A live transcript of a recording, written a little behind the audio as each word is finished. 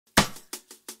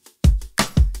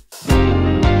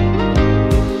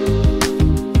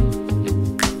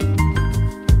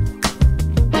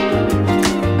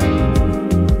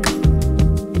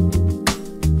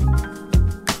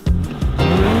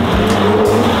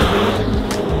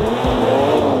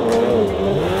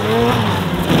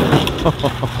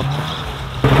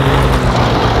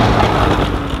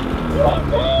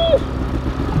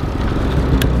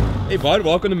Hey bud,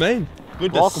 welcome to Maine.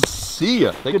 Good to see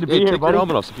you. Good to be here, take buddy. your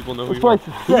helmet off so people know who you are.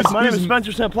 My name is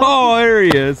Spencer St. Oh, there he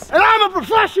is. And I'm a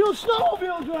professional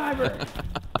snowmobile driver.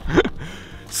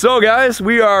 So guys,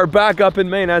 we are back up in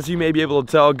Maine, as you may be able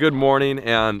to tell. Good morning,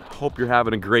 and hope you're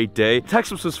having a great day.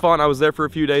 Texas was fun. I was there for a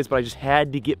few days, but I just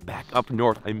had to get back up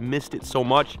north. I missed it so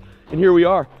much, and here we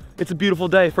are. It's a beautiful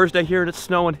day. First day here, and it's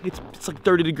snowing. It's like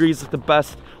 30 degrees. It's the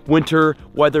best winter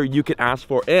weather you can ask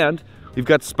for, and we've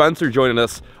got Spencer joining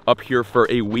us up here for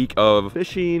a week of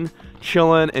fishing,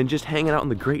 chilling, and just hanging out in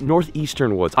the great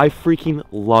northeastern woods. I freaking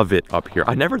love it up here.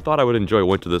 I never thought I would enjoy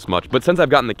winter this much, but since I've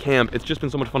gotten the camp, it's just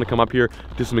been so much fun to come up here,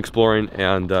 do some exploring,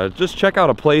 and just check out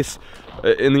a place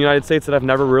in the United States that I've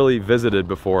never really visited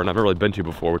before and I've never really been to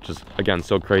before, which is, again,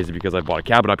 so crazy because I bought a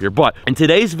cabin up here. But in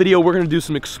today's video, we're gonna do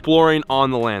some exploring on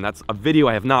the land. That's a video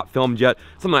I have not filmed yet,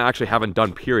 something I actually haven't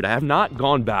done, period. I have not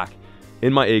gone back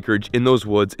in my acreage, in those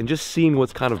woods, and just seeing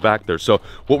what's kind of back there. So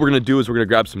what we're gonna do is we're gonna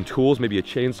grab some tools, maybe a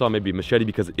chainsaw, maybe a machete,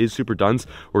 because it is super dense.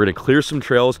 We're gonna clear some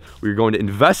trails. We're going to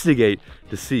investigate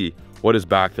to see what is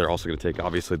back there. Also gonna take,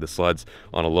 obviously, the sleds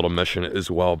on a little mission as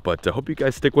well. But I hope you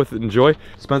guys stick with it and enjoy.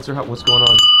 Spencer, what's going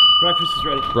on? Breakfast is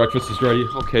ready. Breakfast is ready.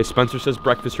 Okay, Spencer says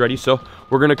breakfast ready. So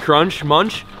we're gonna crunch,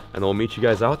 munch, and then we'll meet you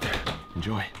guys out there.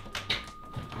 Enjoy.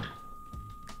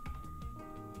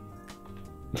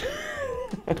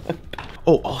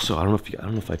 Oh, also, I don't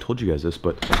know if I told you guys this,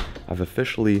 but I've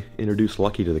officially introduced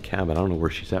Lucky to the cabin. I don't know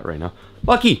where she's at right now.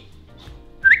 Lucky!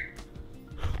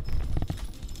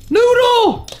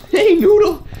 Noodle! Hey,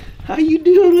 Noodle! How you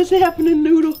doing? What's happening,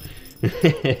 Noodle?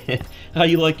 How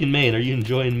you liking Maine? Are you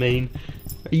enjoying Maine?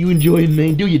 Are you enjoying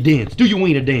Maine? Do your dance. Do your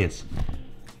wiener dance.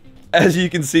 As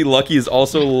you can see, Lucky is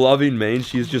also loving Maine.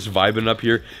 She's just vibing up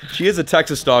here. She is a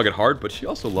Texas dog at heart, but she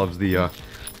also loves the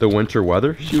winter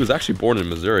weather. She was actually born in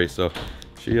Missouri, so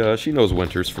she knows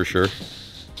winters for sure.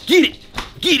 Get it!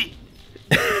 Get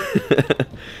it!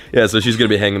 Yeah, so she's gonna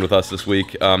be hanging with us this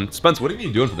week. Spence, what are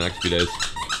you doing for the next few days?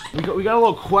 We got a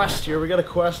little quest here. We got a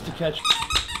quest to catch.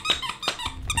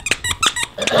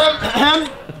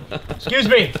 Excuse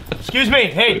me. Excuse me.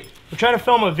 Hey, we're trying to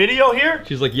film a video here.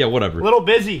 She's like, yeah, whatever. A little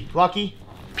busy, Lucky.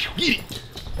 Get it.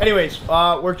 Anyways,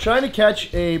 we're trying to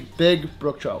catch a big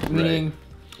brook trout, meaning,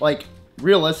 like,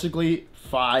 realistically,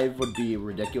 5 would be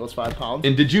ridiculous, 5 pounds.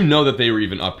 And did you know that they were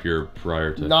even up here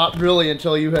prior to? Not really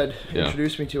until you had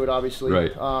introduced me to it, obviously.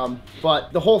 Right.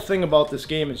 But the whole thing about this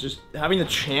game is just having the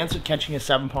chance of catching a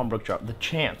 7-pound brook trout. The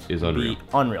chance is unreal.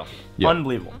 Unreal. Yeah.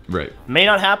 Unbelievable. Right. May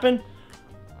not happen.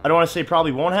 I don't want to say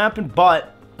probably won't happen,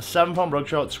 but a 7-pound brook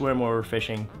trout swim where we're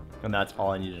fishing, and that's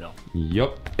all I need to know.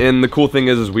 Yep. And the cool thing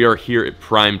is we are here at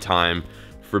prime time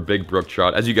for big brook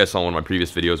trout. As you guys saw in one of my previous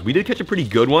videos, we did catch a pretty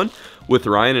good one with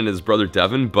Ryan and his brother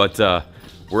Devin, but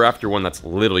we're after one that's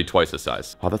literally twice the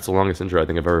size. Wow, that's the longest intro I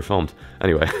think I've ever filmed.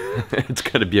 Anyway, it's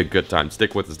gonna be a good time.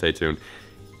 Stick with us, stay tuned,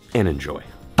 and enjoy.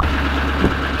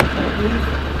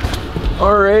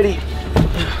 Alrighty.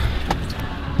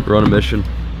 We're on a mission.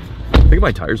 I think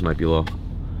my tires might be low.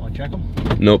 Want to check them?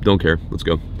 Nope, don't care. Let's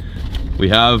go. We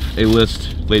have a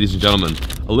list, ladies and gentlemen.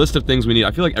 A list of things we need.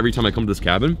 I feel like every time I come to this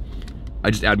cabin, I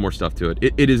just add more stuff to it.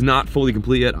 It is not fully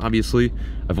complete yet, obviously.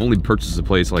 I've only purchased the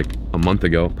place like a month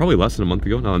ago, probably less than a month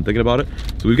ago now I'm thinking about it.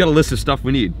 So we've got a list of stuff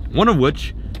we need, one of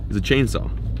which is a chainsaw.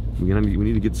 We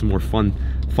need to get some more fun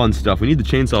stuff. We need the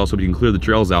chainsaw so we can clear the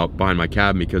trails out behind my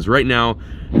cabin, because right now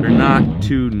they're not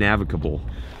too navigable.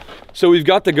 So we've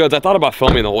got the goods. I thought about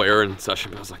filming the whole errand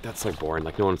session, but I was like, that's like boring.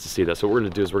 Like, no one wants to see that. So what we're gonna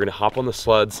do is we're gonna hop on the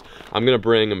sleds. I'm gonna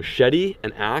bring a machete,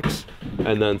 an axe,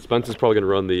 and then Spencer's probably gonna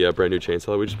run the brand new chainsaw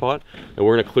that we just bought. And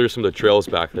we're gonna clear some of the trails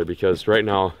back there, because right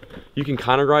now you can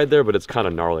kind of ride there, but it's kind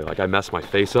of gnarly. Like, I messed my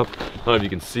face up. I don't know if you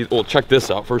can see. Well, check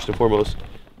this out first and foremost.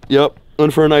 Yep,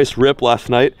 went for a nice rip last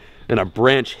night, and a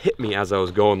branch hit me as I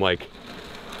was going like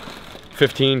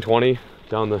 15, 20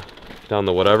 down the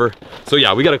whatever. So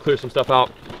yeah, we gotta clear some stuff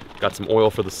out. Got some oil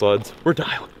for the sleds. We're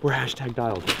dialed. We're hashtag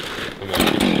dialed.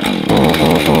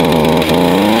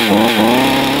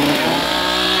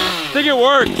 I think it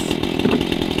works.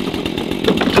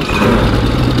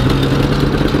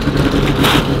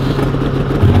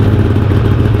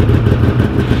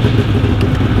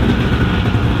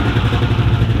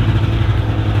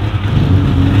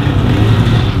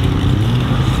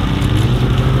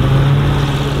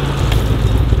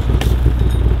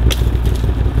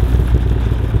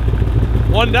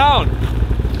 One down,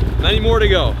 90 more to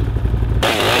go.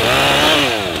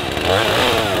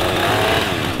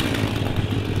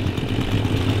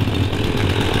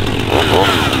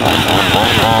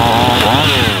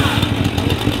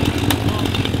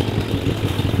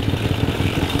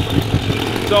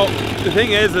 So the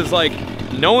thing is like,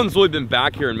 no one's really been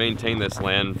back here and maintained this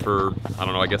land for, I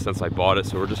don't know, I guess since I bought it.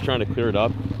 So we're just trying to clear it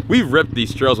up. We've ripped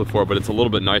these trails before, but it's a little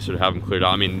bit nicer to have them cleared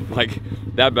out. I mean, like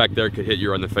that back there could hit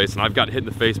you right in the face, and I've got hit in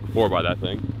the face before by that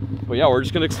thing. But yeah, we're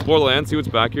just gonna explore the land, see what's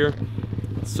back here.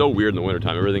 It's so weird in the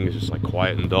wintertime. Everything is just like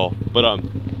quiet and dull. But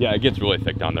yeah, it gets really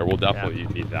thick down there. We'll definitely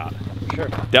need that. Sure.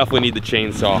 Definitely need the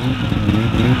chainsaw.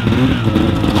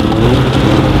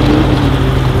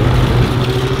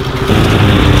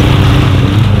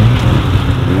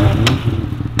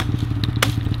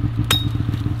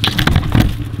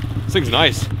 This thing's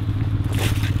nice.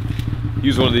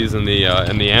 Use one of these in the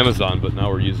Amazon, but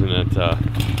now we're using it in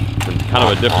kind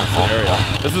of a different scenario.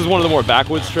 This is one of the more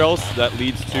backwoods trails that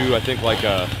leads to, I think, like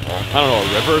a, I don't know,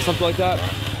 a river or something like that.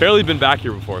 Barely been back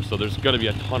here before, so there's gonna be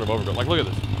a ton of overgrowth. Like, look at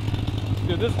this.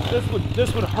 Dude,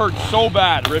 this would hurt so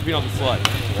bad ripping on the sled.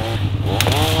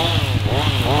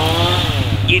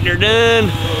 Getting her done.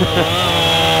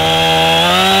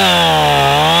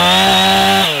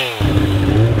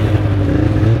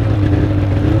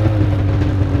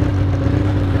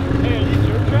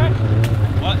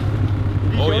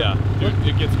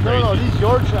 No, these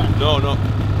your tracks. No. Sure?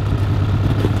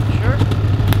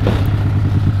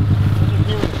 Those are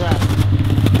human tracks.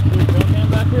 Do you trail cam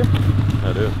back here?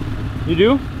 I do. You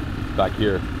do? Back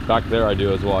here. Back there I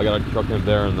do as well. I got a trail cam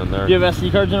there and then there. Do you have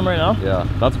SD cards in them right now? Yeah,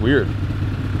 that's weird.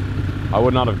 I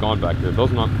would not have gone back there.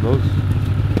 Those.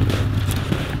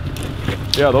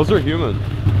 Yeah, those are human.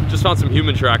 Just found some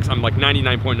human tracks. I'm like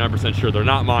 99.9% sure they're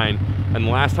not mine. And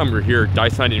the last time we were here,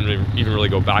 Dice and I didn't even really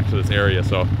go back to this area,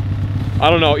 so I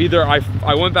don't know, either I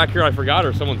went back here and I forgot,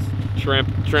 or someone's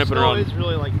tramping around. It's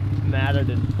really like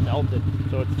matted and melted,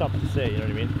 so it's tough to say, you know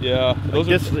what I mean? Yeah. Like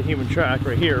this is a human track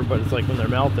right here, but it's like when they're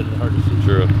melted, it's hard to see.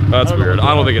 True. That's weird.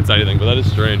 I don't think it's anything, but that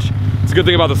is strange. It's a good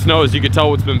thing about the snow is you can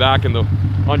tell what's been back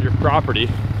on your property.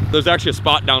 There's actually a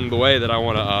spot down the way that I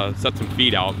want to set some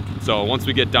feed out. So once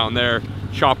we get down there,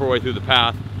 chop our way through the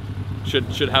path,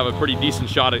 should have a pretty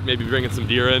decent shot at maybe bringing some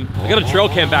deer in. I got a trail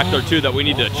cam back there too that we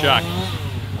need to check.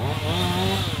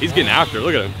 He's getting after it.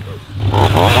 Look at him.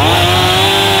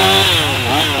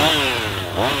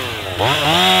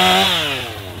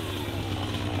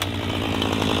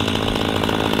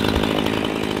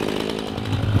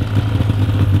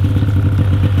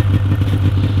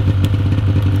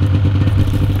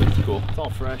 It's cool. It's all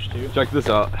fresh too. Check this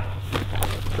out.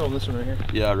 Show them this one right here.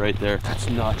 Yeah, right there. That's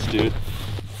nuts, dude.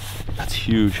 That's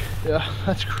huge. Yeah,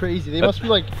 that's crazy. They must be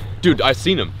like... Dude, I've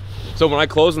seen them. So when I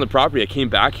closed on the property, I came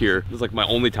back here. It was like my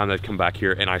only time that I'd come back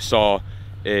here, and I saw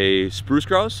a spruce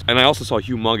grouse, and I also saw a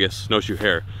humongous snowshoe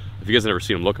hare. If you guys have never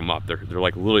seen them, look them up. They're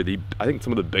like literally I think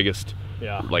some of the biggest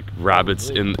like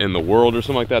rabbits in the world or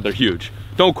something like that. They're huge.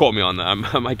 Don't quote me on that. I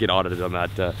might get audited on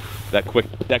that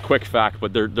quick fact,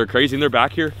 but they're crazy, and they're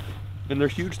back here, and they're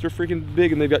huge. They're freaking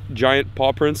big, and they've got giant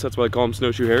paw prints. That's why I call them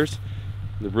snowshoe hares.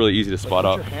 They're really easy to spot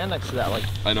out. Put your hand next to that, like.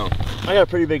 I know. I got a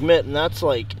pretty big mitt, and that's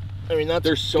like. I mean, that's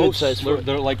they're so size.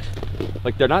 They're like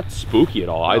they're not spooky at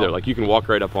all either. Like you can walk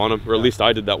right up on them, or at least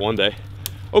I did that one day.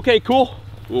 Okay, cool.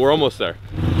 Well, we're almost there.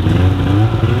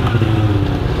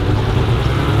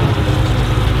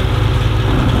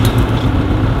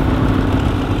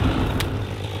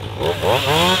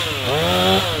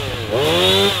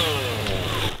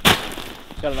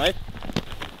 Got a knife?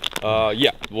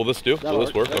 Yeah. Will this do? Will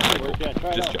this work? Okay, cool. Yeah,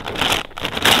 just checking.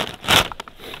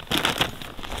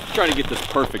 Trying to get this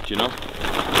perfect, you know?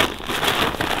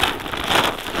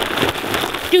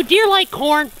 Do deer like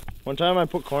corn? One time I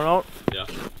put corn out. Yeah.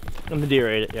 And the deer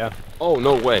ate it, yeah. Oh,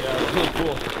 no way. Yeah, it was really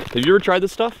cool. Have you ever tried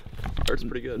this stuff? It's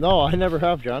pretty good. No, I never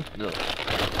have, John. No. What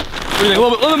do you think? A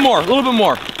little bit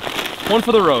more. One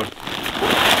for the road.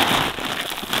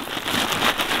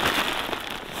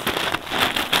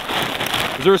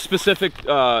 Is there a specific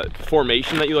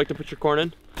formation that you like to put your corn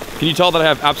in? Can you tell that I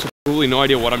have absolutely no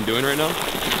idea what I'm doing right now?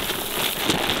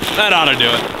 That ought to do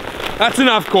it. That's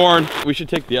enough corn. We should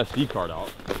take the SD card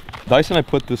out. Dyson, I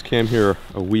put this cam here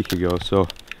a week ago, so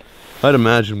I'd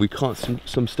imagine we caught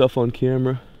some stuff on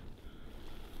camera.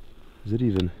 Is it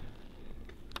even?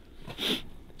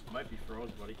 Might be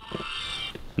froze, buddy.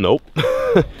 Nope.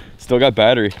 Still got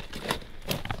battery.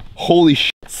 Holy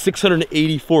shit,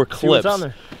 684 clips. See what's on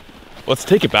there. Let's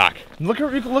take it back. Look.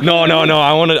 No.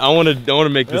 I want to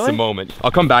make this a moment.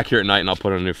 I'll come back here at night and I'll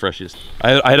put on a new freshies.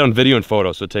 I had on video and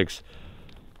photo, so it takes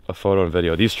a photo and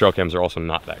video. These trail cams are also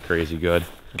not that crazy good.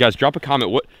 Guys, drop a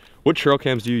comment. What trail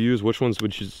cams do you use? Which ones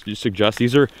would you suggest?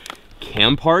 These are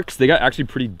Cam Parks. They got actually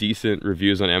pretty decent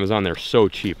reviews on Amazon. They're so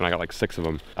cheap, and I got like 6 of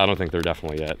them. I don't think they're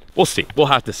definitely it. We'll see. We'll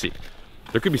have to see.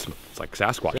 There could be some, it's like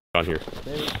Sasquatch on here.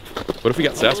 What if we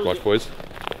got Sasquatch, boys?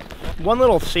 one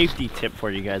little safety tip for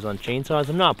you guys on chainsaws.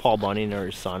 I'm not Paul Bunyan or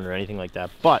his son or anything like that,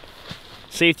 but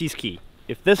safety's key.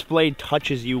 If this blade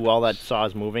touches you while that saw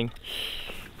is moving,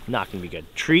 not gonna be good.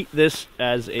 Treat this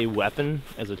as a weapon,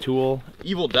 as a tool.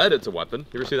 Evil Dead, it's a weapon.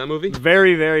 You ever see that movie?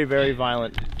 Very, very, very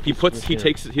violent. He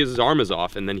takes his arm is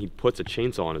off and then he puts a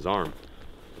chainsaw on his arm.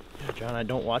 Yeah, John, I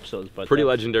don't watch those, but pretty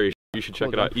legendary. You should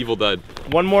check it out. Evil Dead.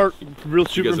 One more real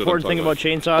super important thing about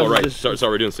chainsaws. Oh, right. Sorry,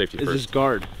 we're doing safety first. Is this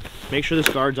guard. Make sure this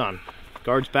guard's on.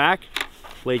 Guard's back,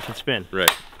 blade can spin. Right.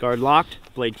 Guard locked,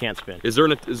 blade can't spin.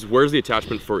 Where's the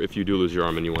attachment for if you do lose your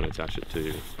arm and you want to attach it to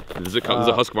you? Does the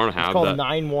Husqvarna have that? It's called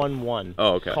 911.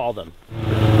 Oh, okay. Call them.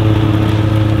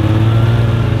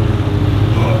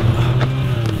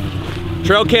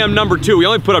 Trail cam number 2. We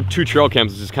only put up 2 trail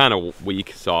cams, which is kind of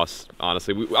weak sauce,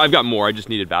 honestly. I've got more. I just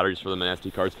needed batteries for them and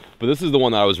SD cards. But this is the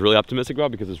one that I was really optimistic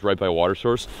about because it's right by a water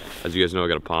source. As you guys know, I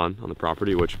got a pond on the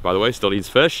property, which, by the way, still needs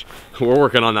fish. We're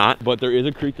working on that. But there is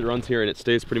a creek that runs here, and it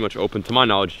stays pretty much open, to my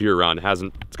knowledge, year-round.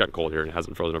 It's gotten cold here, and it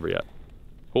hasn't frozen over yet.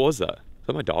 What was that? Is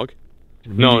that my dog?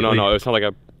 No. It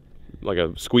sounded like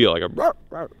a squeal, like a...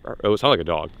 It sounded like a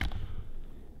dog.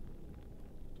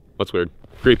 That's weird.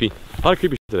 Creepy. A lot of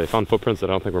creepy shit today. Found footprints that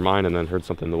I don't think were mine and then heard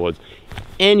something in the woods.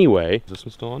 Anyway, is this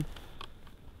one still on?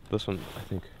 This one, I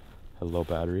think, had a low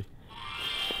battery.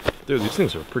 Dude, these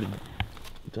things are pretty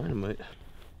dynamite.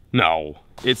 No.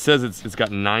 It says it's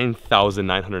got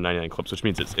 9,999 clips, which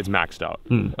means it's maxed out.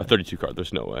 A 32 card,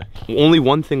 there's no way. Only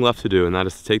one thing left to do, and that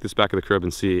is to take this back of the crib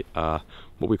and see what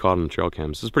we caught on the trail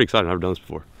cams. This is pretty exciting. I've never done this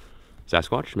before.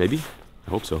 Sasquatch, maybe? I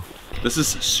hope so. This is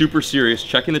super serious.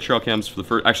 Checking the trail cams for the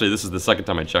first, actually this is the second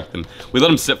time I checked them. We let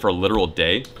them sit for a literal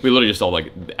day. We literally just saw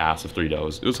like the ass of 3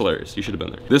 does. It was hilarious. You should have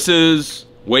been there. This is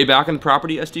way back in the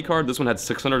property SD card. This one had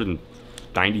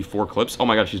 694 clips. Oh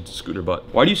my gosh, she's scoot her butt.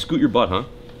 Why do you scoot your butt, huh?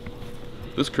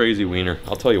 This crazy wiener.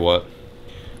 I'll tell you what.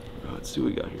 Let's see what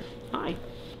we got here. Hi.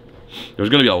 There's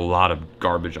gonna be a lot of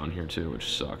garbage on here too,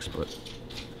 which sucks, but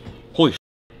holy shit.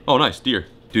 Oh nice, deer.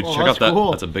 Dude, check out that. Cool.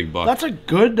 That's a big buck. That's a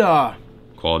good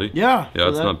quality? Yeah. Yeah,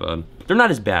 it's not bad. They're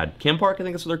not as bad. Cam Park, I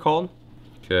think that's what they're called.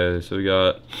 Okay, so we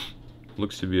got,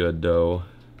 looks to be a doe.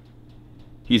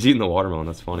 He's eating the watermelon,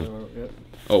 that's funny. Yep.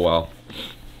 Oh, wow.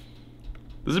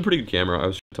 This is a pretty good camera. I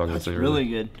was talking about this thing really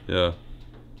earlier. Good. Yeah.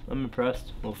 I'm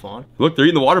impressed. A little fawn. Look, they're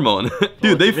eating the watermelon.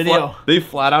 Dude, they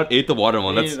flat out ate the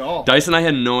watermelon. They ate it all. Dice and I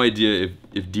had no idea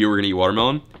if deer were gonna eat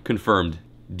watermelon. Confirmed.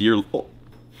 Deer. Oh.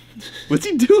 What's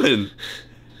he doing?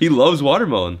 He loves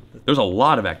watermelon. There's a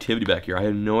lot of activity back here. I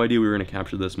had no idea we were gonna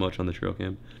capture this much on the trail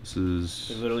cam. This is...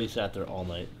 They literally sat there all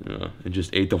night. Yeah, and just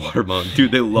ate the watermelon.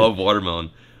 Dude, they love watermelon.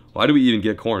 Why do we even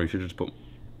get corn? We should just put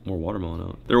more watermelon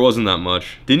out. There wasn't that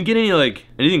much. Didn't get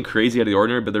anything crazy out of the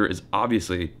ordinary, but there is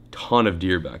obviously a ton of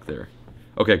deer back there.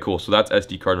 Okay, cool. So that's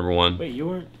SD card number 1. Wait, you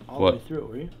weren't all the way through,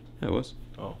 were you? Yeah, I was.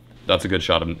 Oh. That's a good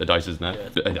shot of the Dice's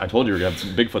net. Yeah, I told you we're gonna have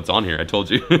some Bigfoot's on here. I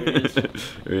told you. There it is.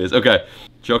 There it is. Okay.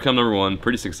 Trail cam number 1,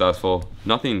 pretty successful.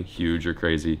 Nothing huge or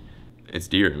crazy. It's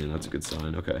deer. I mean, that's a good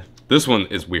sign. Okay. This one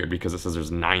is weird because it says there's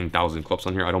 9,000 clips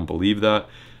on here. I don't believe that.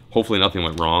 Hopefully nothing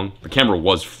went wrong. The camera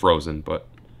was frozen, but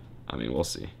I mean, we'll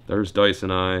see. There's Dice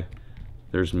and I.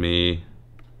 There's me.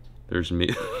 There's me.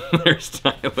 There's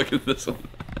Ty. Look at this one.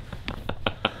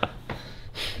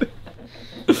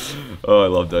 Oh, I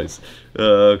love Dice.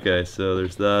 Okay, so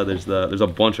there's that. There's a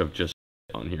bunch of just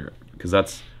on here because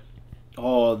that's...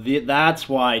 Oh, that's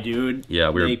why, dude.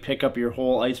 Yeah, they pick up your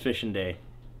whole ice fishing day.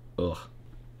 Ugh.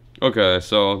 Okay,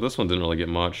 so this one didn't really get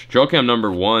much. Trail cam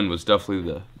number 1 was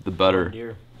definitely the better. 1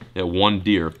 deer. Yeah, 1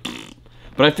 deer.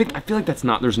 But I feel like that's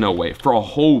not. There's no way for a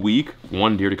whole week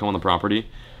 1 deer to come on the property,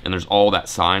 and there's all that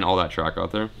sign, all that track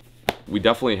out there. We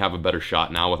definitely have a better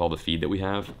shot now with all the feed that we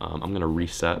have. I'm gonna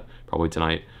reset probably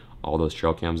tonight all those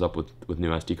trail cams up with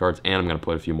new SD cards, and I'm gonna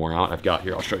put a few more out. I've got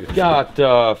here. I'll show you. Got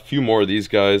a few more of these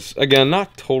guys. Again,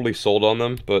 not totally sold on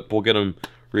them, but we'll get them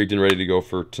rigged and ready to go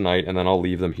for tonight, and then I'll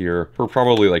leave them here for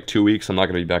probably like 2 weeks. I'm not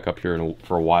gonna be back up here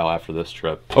for a while after this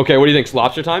trip. Okay, what do you think? It's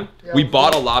lobster time? Yeah, we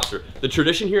bought a lobster. The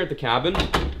tradition here at the cabin,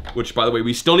 which by the way,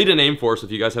 we still need a name for, so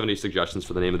if you guys have any suggestions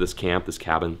for the name of this camp, this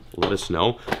cabin, let us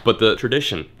know. But the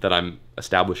tradition that I'm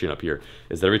establishing up here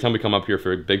is that every time we come up here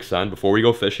for a big sun, before we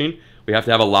go fishing, we have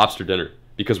to have a lobster dinner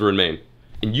because we're in Maine.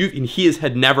 And he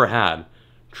had never had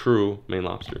true Maine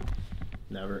lobster.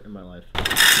 Never in my life.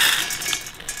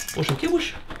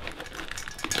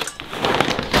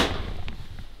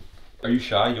 Are you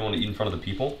shy? You want to eat in front of the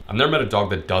people? I've never met a dog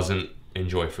that doesn't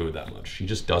enjoy food that much. She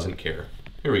just doesn't care.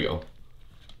 Here we go.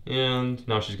 And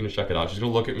now she's gonna check it out. She's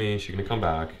gonna look at me, she's gonna come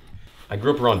back. I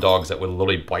grew up around dogs that would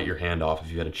literally bite your hand off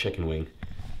if you had a chicken wing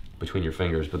between your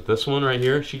fingers. But this one right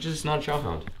here, she's just not a chow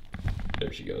hound.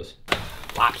 There she goes.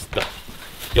 Lobster.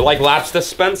 You like lobster,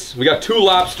 Spence? We got 2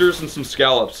 lobsters and some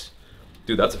scallops.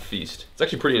 Dude, that's a feast. It's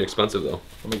actually pretty inexpensive though.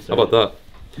 How about that?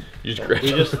 You just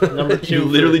grabbed. Number 2. You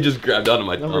literally just grabbed onto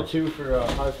my Number thumb. 2 for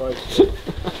high five.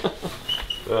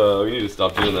 We need to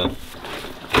stop doing that.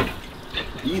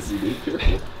 Easy, dude.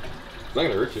 Careful. It's not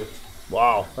gonna hurt you.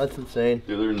 Wow, that's insane.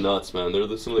 Dude, they're nuts, man.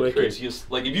 They're some of the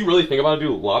craziest. Like, if you really think about it,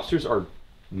 dude, lobsters are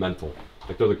mental.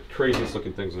 Like, they're the craziest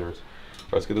looking things on earth. All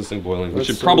right, let's get this thing boiling. We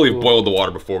should probably boil the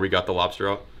water before we got the lobster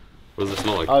out. What does it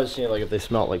smell like? I was seeing like if they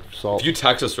smell like salt. If you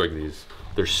Texas rig these,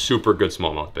 they're super good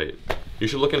smallmouth bait. You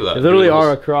should look into that. They literally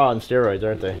are a craw on steroids,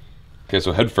 aren't they? Okay,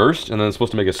 so head first, and then it's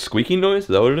supposed to make a squeaking noise. Is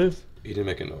that what it is? He didn't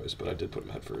make a noise, but I did put him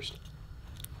head first.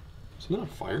 Something on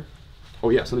fire? Oh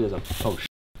yeah, something is on. Oh sh.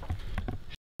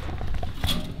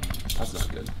 That's not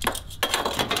good.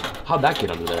 How'd that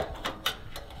get under there?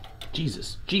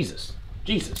 Jesus, Jesus,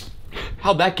 Jesus.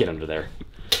 How'd that get under there?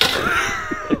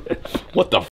 What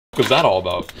the f was that all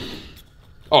about?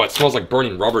 Oh, it smells like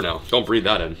burning rubber now. Don't breathe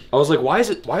that in. I was like, why is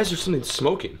there something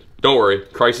smoking? Don't worry,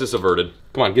 crisis averted.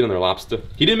 Come on, get in there, lobster.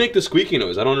 He didn't make the squeaky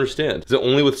noise, I don't understand. Is it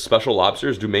only with special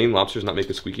lobsters? Do Maine lobsters not make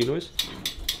a squeaky noise?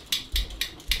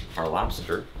 Our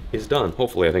lobster is done.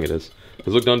 Hopefully, I think it is. Does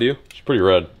it look done to you? It's pretty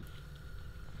red.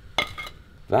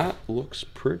 That looks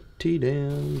pretty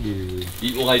damn good.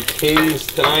 Eating like kings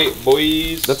tonight,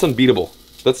 boys. That's unbeatable.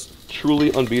 That's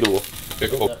truly unbeatable. Okay,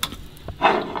 go.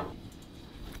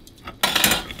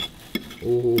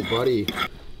 Oh, buddy.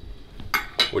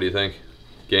 What do you think?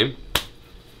 Game?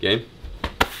 Game?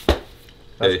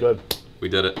 That's good. We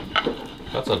did it.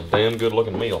 That's a damn good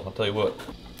looking meal, I'll tell you what.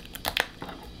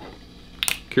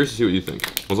 Curious to see what you think.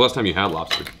 When was the last time you had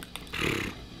lobster?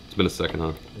 It's been a second,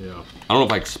 huh? Yeah. I don't know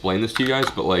if I explained this to you guys,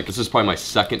 but like, this is probably my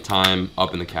second time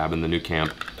up in the cabin, the new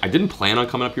camp. I didn't plan on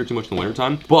coming up here too much in the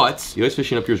wintertime, but the ice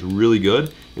fishing up here is really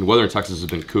good, and weather in Texas has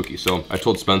been kooky. So I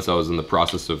told Spence I was in the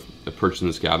process of purchasing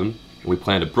this cabin, and we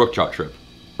planned a brook trout trip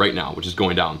right now, which is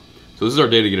going down. So this is our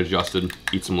day to get adjusted,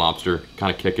 eat some lobster,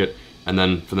 kind of kick it, and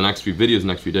then for the next few videos,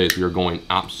 next few days, we are going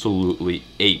absolutely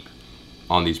ape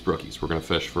on these brookies. We're gonna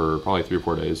fish for probably 3 or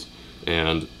 4 days,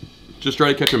 and just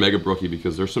try to catch a mega brookie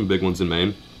because there's some big ones in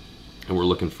Maine, and we're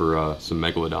looking for some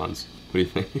megalodons. What do you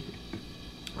think?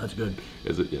 That's good.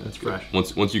 Is it? Yeah, it's fresh.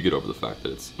 Once you get over the fact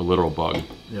that it's a literal bug.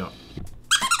 Yeah.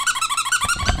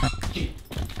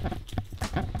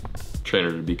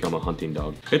 Trainer to become a hunting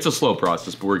dog. It's a slow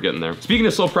process, but we're getting there. Speaking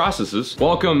of slow processes,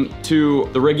 welcome to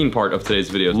the rigging part of today's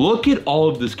video. Look at all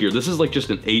of this gear. This is like just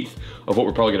an 1/8 of what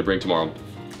we're probably gonna bring tomorrow.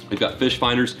 We've got fish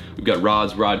finders, we've got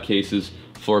rods, rod cases,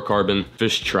 fluorocarbon,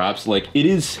 fish traps. Like, it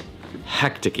is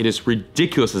hectic. It is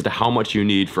ridiculous as to how much you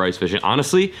need for ice fishing.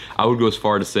 Honestly, I would go as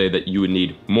far to say that you would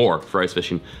need more for ice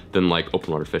fishing than like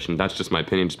open water fishing. That's just my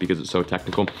opinion, just because it's so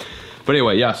technical. But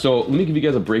anyway, yeah, so let me give you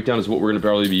guys a breakdown as what we're gonna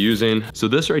probably be using. So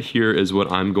this right here is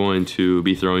what I'm going to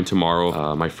be throwing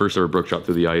tomorrow. My first ever brook trout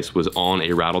through the ice was on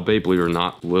a rattle bait. Believe it or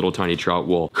not, little tiny trout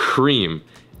will cream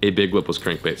a big lipless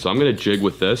crankbait. So I'm gonna jig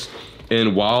with this.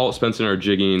 And while Spencer and I are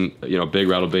jigging, you know, big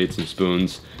rattle baits and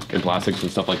spoons and plastics and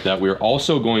stuff like that, we're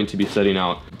also going to be setting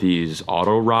out these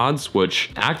auto rods, which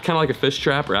act kind of like a fish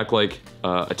trap or act like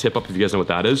a tip up, if you guys know what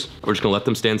that is. We're just gonna let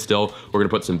them stand still. We're gonna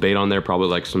put some bait on there, probably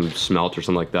like some smelt or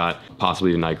something like that,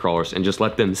 possibly night crawlers, and just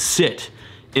let them sit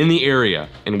in the area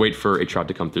and wait for a trout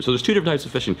to come through. So there's 2 different types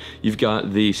of fishing. You've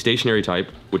got the stationary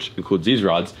type, which includes these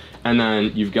rods, and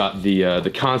then you've got the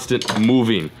constant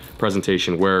moving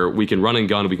presentation where we can run and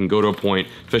gun, we can go to a point,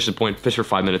 fish for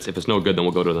 5 minutes. If it's no good, then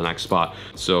we'll go to the next spot.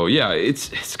 So yeah,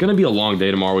 it's gonna be a long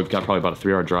day tomorrow. We've got probably about a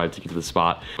 3-hour drive to get to the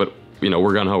spot, but you know,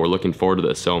 we're gung-ho, we're looking forward to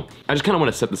this. So I just kind of want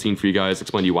to set the scene for you guys,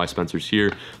 explain to you why Spencer's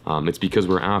here. It's because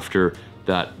we're after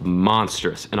that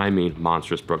monstrous, and I mean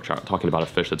monstrous brook trout, talking about a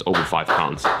fish that's over 5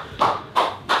 pounds.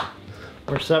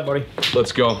 We're set, buddy.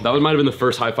 Let's go. That might have been the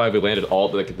first high five we landed all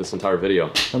like this entire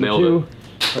video. Number Nailed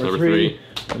 2, it. number 3,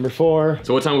 number 4.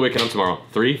 So what time are we waking up tomorrow?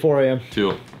 3? 4 a.m.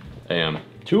 2 a.m.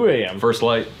 2 a.m. First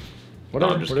light. Whatever,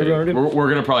 No, I'm just whatever you wanna kidding. do. We're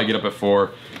gonna probably get up at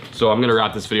 4. So I'm gonna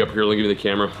wrap this video up here. Look at the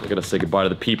camera. I gotta say goodbye to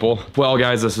the people. Well,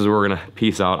 guys, this is where we're gonna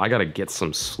peace out. I gotta get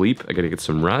some sleep. I gotta get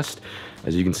some rest.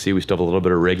 As you can see, we still have a little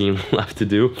bit of rigging left to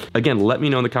do. Again, let me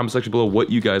know in the comment section below what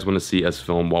you guys want to see as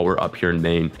film while we're up here in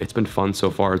Maine. It's been fun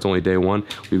so far. It's only day 1.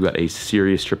 We've got a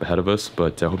serious trip ahead of us,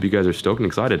 but I hope you guys are stoked and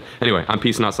excited. Anyway, I'm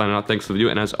peacing out, signing out. Thanks for the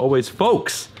video. And as always,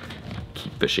 folks,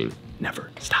 keep fishing. Never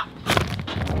stop.